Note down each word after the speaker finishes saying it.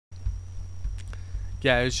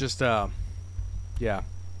Yeah, it's just, yeah.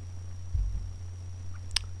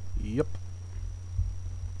 Yep.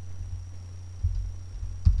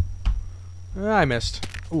 I missed.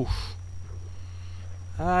 Oof.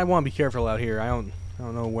 I want to be careful out here. I don't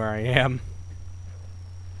know where I am.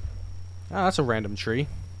 Ah, that's a random tree.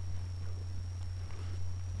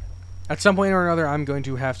 At some point or another, I'm going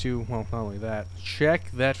to have to, well, not only that,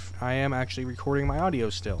 check that I am actually recording my audio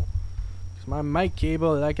still. Because my mic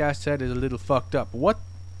cable, like I said, is a little fucked up. What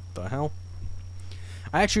the hell?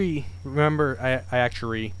 I actually remember, I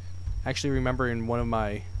actually remember in one of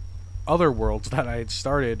my other worlds that I had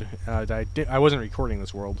started, I wasn't recording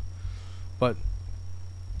this world, but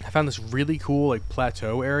I found this really cool, like,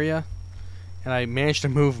 plateau area, and I managed to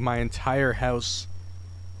move my entire house.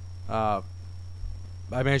 I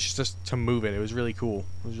managed just to move it. It was really cool.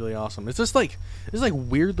 It was really awesome. It's just like,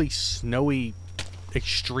 weirdly snowy,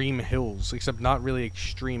 extreme hills, except not really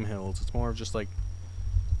extreme hills. It's more of just like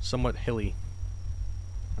somewhat hilly.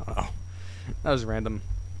 I don't know. That was random.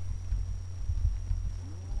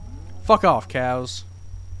 Fuck off, cows.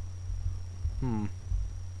 Let's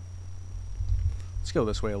go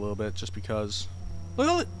this way a little bit, just because. Look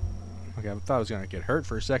at it. Okay, I thought I was gonna get hurt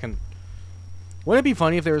for a second. Wouldn't it be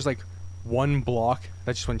funny if there was like one block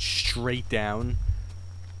that just went straight down,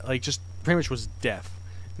 like just pretty much was death,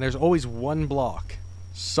 and there's always one block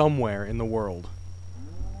somewhere in the world?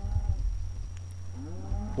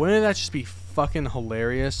 Wouldn't that just be fucking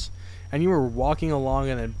hilarious? And you were walking along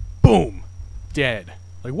and then boom, dead.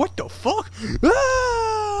 Like, what the fuck?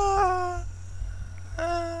 Ah!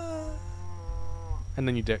 Ah! And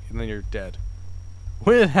then you're dead.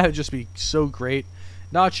 Wouldn't that just be so great?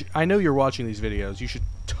 Notch, I know you're watching these videos. You should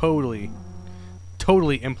totally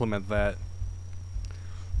implement that.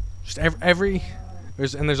 Just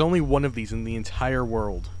there's only one of these in the entire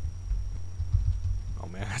world. Oh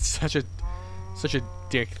man, that's such a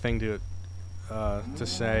dick thing to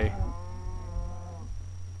say.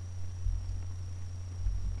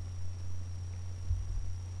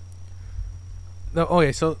 No,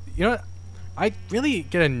 okay, so you know what? I really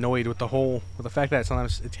get annoyed with the fact that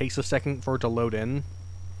sometimes it takes a second for it to load in.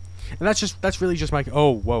 And that's really just my,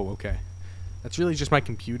 oh, whoa, okay. That's really just my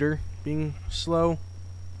computer being slow.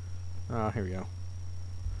 Here we go.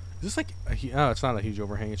 Is this like oh, it's not a huge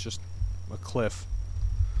overhang, it's just a cliff.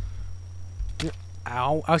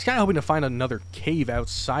 Ow. I was kind of hoping to find another cave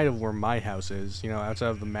outside of where my house is, you know, outside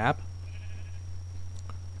of the map.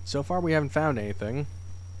 So far we haven't found anything.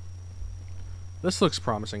 This looks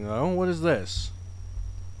promising, though. What is this?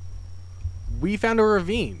 We found a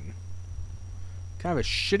ravine. Kind of a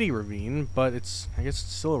shitty ravine, but I guess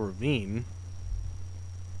it's still a ravine.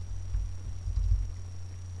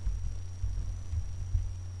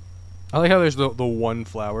 I like how there's the one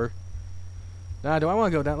flower. Nah, do I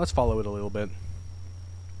want to go down? Let's follow it a little bit.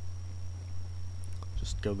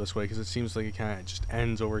 Just go this way, because it seems like it kind of just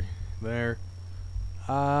ends over there.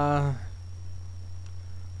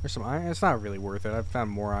 There's some iron. It's not really worth it. I've found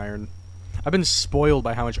more iron. I've been spoiled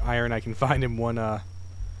by how much iron I can find in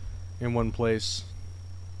one place.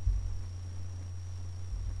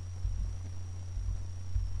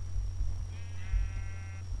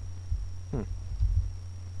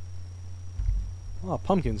 Oh,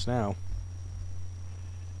 pumpkins now.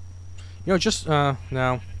 You know, just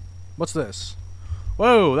now. What's this?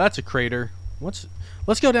 Whoa, that's a crater. Let's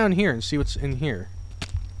go down here and see what's in here.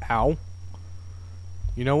 Ow.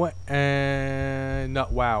 You know what? No,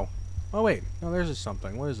 wow. Oh, wait. No, there's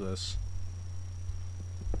something. What is this?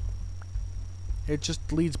 It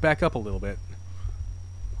just leads back up a little bit.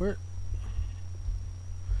 Where?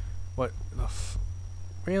 What the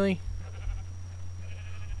really?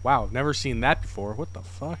 Wow, I've never seen that before. What the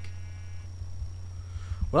fuck?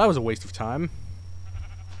 Well, that was a waste of time.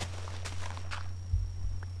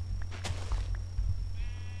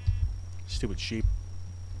 Stupid sheep.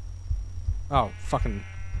 Oh, fucking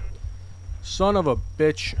son of a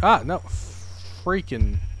bitch. Ah, no.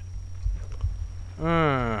 Freaking.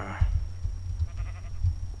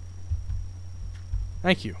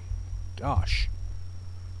 Thank you. Gosh.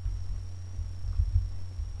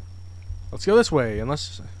 Let's go this way,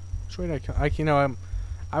 unless... Which way did you know,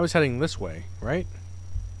 I was heading this way, right?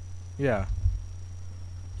 Yeah.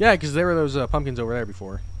 Yeah, because there were those pumpkins over there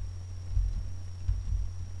before.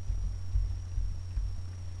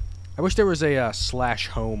 I wish there was a slash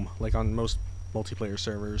home, like on most multiplayer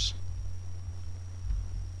servers.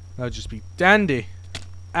 That would just be dandy.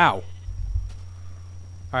 Ow.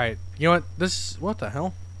 Alright, you know what? What the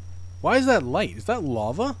hell? Why is that light? Is that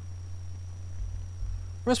lava?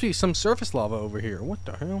 There must be some surface lava over here. What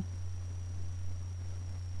the hell?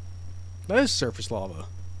 That is surface lava.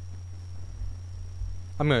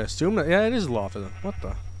 I'm gonna assume that, yeah, it is lava. What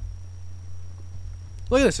the?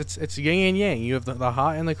 Look at this, it's yin and yang. You have the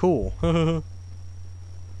hot and the cool.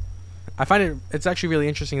 I find it's actually really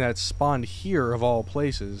interesting that it spawned here of all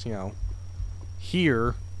places, you know.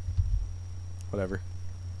 Here. Whatever.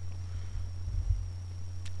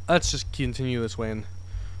 Let's just continue this way and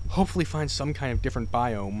hopefully find some kind of different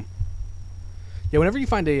biome. Yeah, whenever you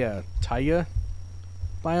find a taiga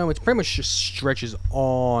biome, it pretty much just stretches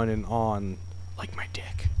on and on like my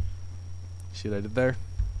dick. See what I did there?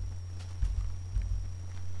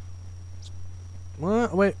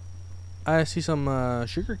 What? Wait. I see some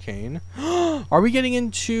sugar cane. Are we getting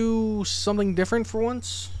into something different for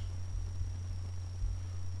once?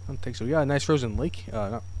 I don't think so. We got a nice frozen lake.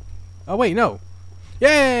 No. Oh wait, no.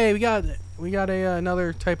 Yay! We got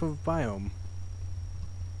another type of biome.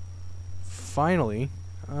 Finally.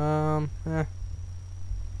 I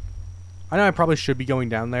know I probably should be going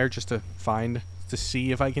down there just to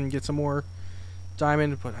see if I can get some more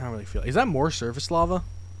diamond, but I don't really feel. Is that more surface lava?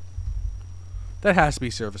 That has to be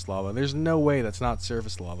surface lava. There's no way that's not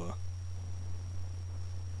surface lava.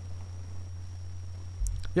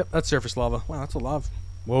 Yep, that's surface lava. Wow, that's a lot of...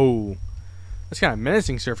 Whoa. That's kind of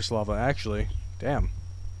menacing surface lava, actually. Damn.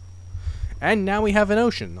 And now we have an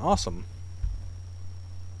ocean. Awesome.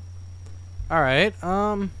 Alright,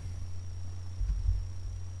 Ow.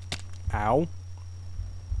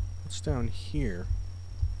 What's down here?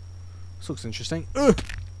 This looks interesting. Ugh!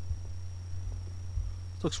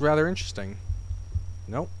 This looks rather interesting.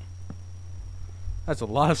 Nope. That's a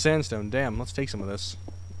lot of sandstone. Damn, let's take some of this.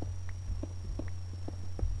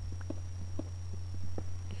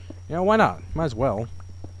 You know, why not? Might as well.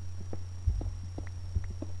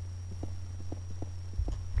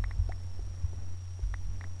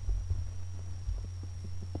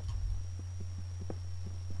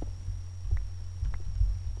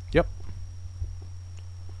 Yep.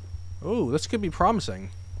 Ooh, this could be promising.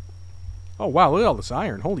 Oh wow, look at all this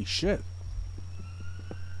iron. Holy shit.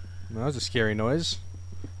 That was a scary noise.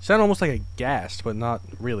 Sounded almost like a ghast, but not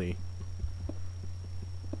really.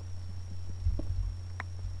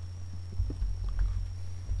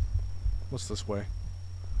 What's this way?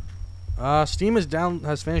 Steam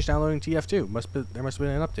has finished downloading TF2. There must have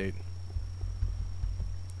been an update.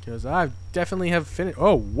 Because I definitely have finished.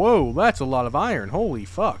 Oh, whoa, that's a lot of iron. Holy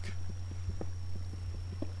fuck.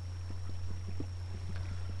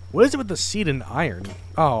 What is it with the seed and iron?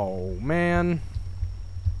 Oh, man.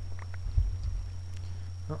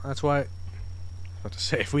 Well, that's why I was about to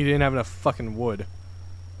say, if we didn't have enough fucking wood.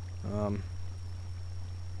 Let me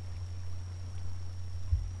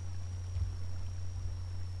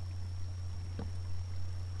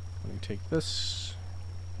take this,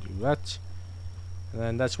 do that, and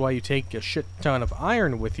then that's why you take a shit ton of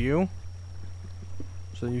iron with you,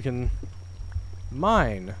 so you can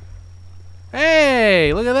mine.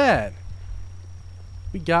 Hey, look at that!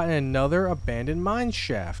 We got another abandoned mine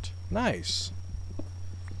shaft. Nice.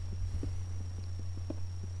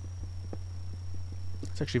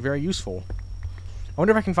 It's actually very useful. I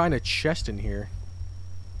wonder if I can find a chest in here.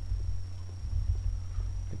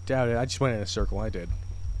 I doubt it. I just went in a circle. I did.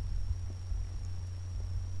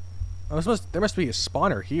 Oh, there must be a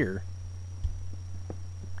spawner here.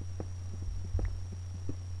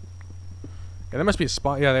 Yeah, there must be a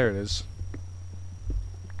spawn. Yeah, there it is.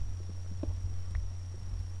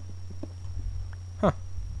 Huh.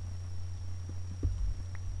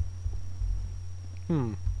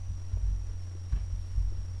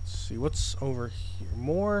 Let's see what's over here.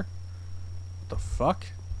 More? What the fuck?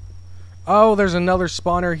 Oh, there's another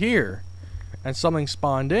spawner here. And something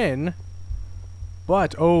spawned in.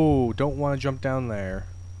 But, oh, don't want to jump down there.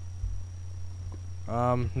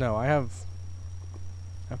 No, I have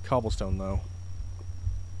cobblestone, though.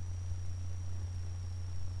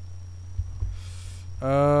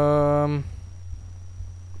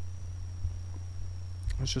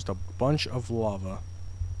 It's just a bunch of lava.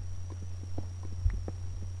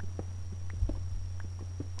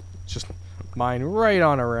 Just mine right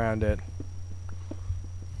on around it.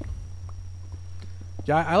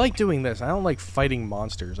 Yeah, I like doing this. I don't like fighting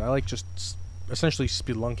monsters. I like just essentially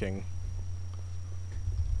spelunking.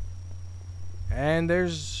 And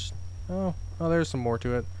there's... Oh, there's some more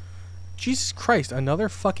to it. Jesus Christ, another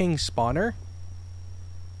fucking spawner?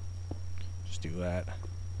 Just do that.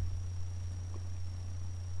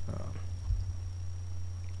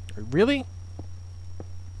 Really?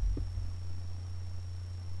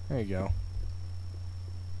 There you go.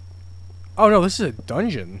 Oh no, this is a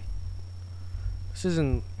dungeon. This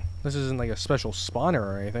isn't like a special spawner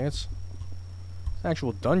or anything. It's an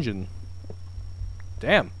actual dungeon.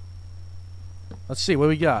 Damn. Let's see what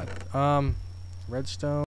we got. Redstone.